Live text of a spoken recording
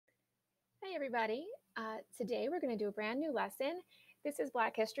Hi everybody. Today we're going to do a brand new lesson. This is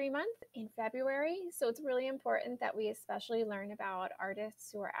Black History Month in February, so it's really important that we especially learn about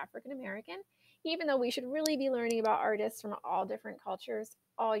artists who are African American, even though we should really be learning about artists from all different cultures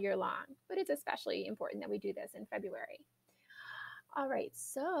all year long. But it's especially important that we do this in February. All right,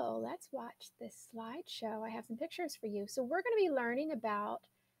 so let's watch this slideshow. I have some pictures for you. So we're going to be learning about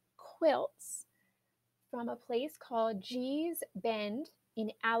quilts from a place called Gee's Bend in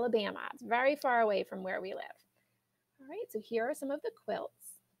Alabama. It's very far away from where we live. All right, so here are some of the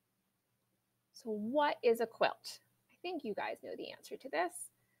quilts. So what is a quilt? I think you guys know the answer to this.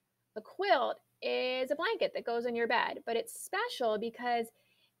 A quilt is a blanket that goes on your bed, but it's special because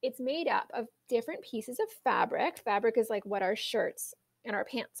it's made up of different pieces of fabric. Fabric is like what our shirts and our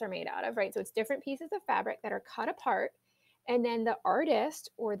pants are made out of, right? So it's different pieces of fabric that are cut apart, and then the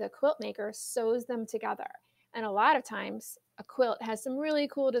artist or the quilt maker sews them together. And a lot of times a quilt has some really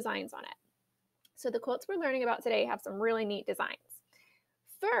cool designs on it. So the quilts we're learning about today have some really neat designs.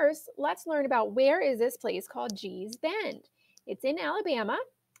 First, let's learn about where is this place called Gee's Bend. It's in Alabama.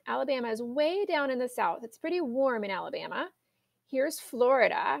 Alabama is way down in the south. It's pretty warm in Alabama. Here's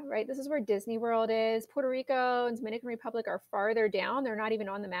Florida, right? This is where Disney World is. Puerto Rico and Dominican Republic are farther down. They're not even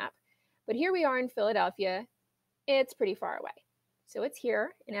on the map. But here we are in Philadelphia. It's pretty far away. So it's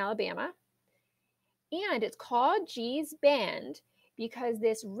here in Alabama. And it's called Gee's Bend because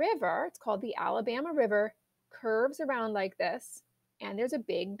this river, it's called the Alabama River, curves around like this, and there's a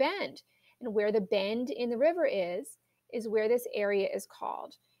big bend. And where the bend in the river is where this area is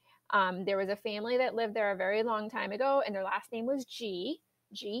called. There was a family that lived there a very long time ago, and their last name was Gee,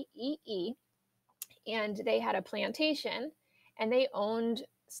 G-E-E, and they had a plantation, and they owned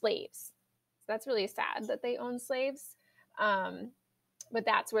slaves. So that's really sad that they owned slaves. But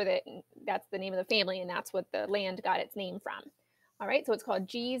that's the name of the family, and that's what the land got its name from. All right, so it's called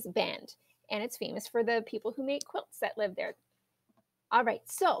Gee's Bend, and it's famous for the people who make quilts that live there. All right,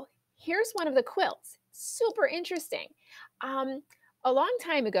 so here's one of the quilts. Super interesting. A long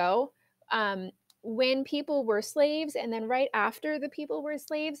time ago, when people were slaves, and then right after the people were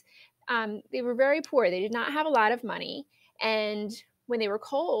slaves, they were very poor. They did not have a lot of money, and when they were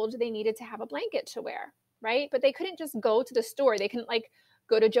cold, they needed to have a blanket to wear, right? But they couldn't just go to the store. They couldn't like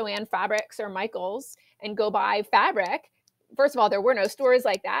go to Joann Fabrics or Michael's and go buy fabric. First of all, there were no stores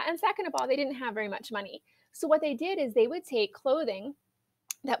like that. And second of all, they didn't have very much money. So what they did is they would take clothing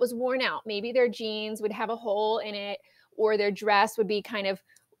that was worn out. Maybe their jeans would have a hole in it, or their dress would be kind of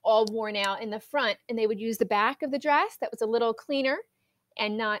all worn out in the front. And they would use the back of the dress that was a little cleaner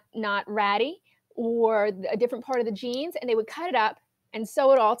and not ratty, or a different part of the jeans, and they would cut it up and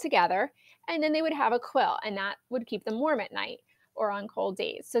sew it all together. And then they would have a quilt, and that would keep them warm at night or on cold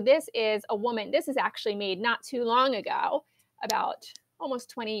days. So this is a woman. This is actually made not too long ago, about almost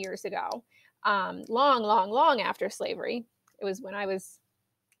 20 years ago, long after slavery. It was when I was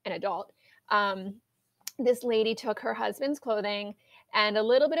an adult. This lady took her husband's clothing and a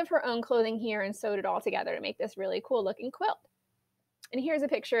little bit of her own clothing here and sewed it all together to make this really cool looking quilt. And here's a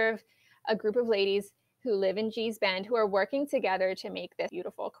picture of a group of ladies who live in Gee's Bend who are working together to make this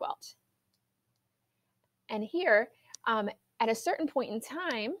beautiful quilt. And here, at a certain point in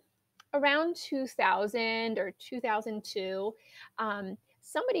time, around 2000 or 2002,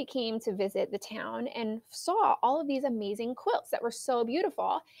 somebody came to visit the town and saw all of these amazing quilts that were so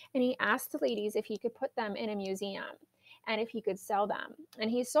beautiful. And he asked the ladies if he could put them in a museum and if he could sell them. And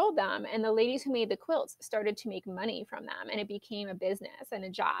he sold them, and the ladies who made the quilts started to make money from them, and it became a business and a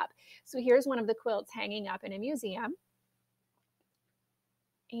job. So here's one of the quilts hanging up in a museum.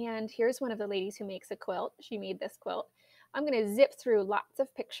 And here's one of the ladies who makes a quilt. She made this quilt. I'm going to zip through lots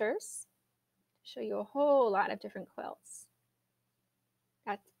of pictures, show you a whole lot of different quilts.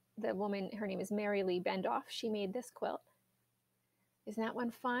 That's the woman, her name is Mary Lee Bendoff. She made this quilt. Isn't that one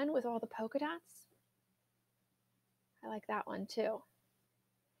fun with all the polka dots? I like that one too.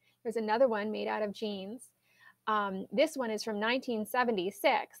 There's another one made out of jeans. This one is from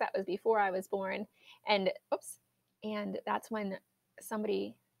 1976. That was before I was born. And that's when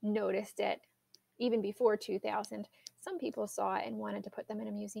somebody noticed it, even before 2000. Some people saw it and wanted to put them in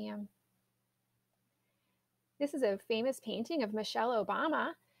a museum. This is a famous painting of Michelle Obama,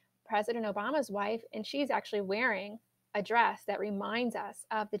 President Obama's wife, and she's actually wearing a dress that reminds us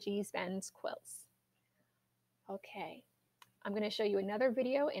of the Gee's Bend quilts. Okay, I'm going to show you another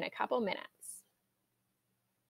video in a couple minutes.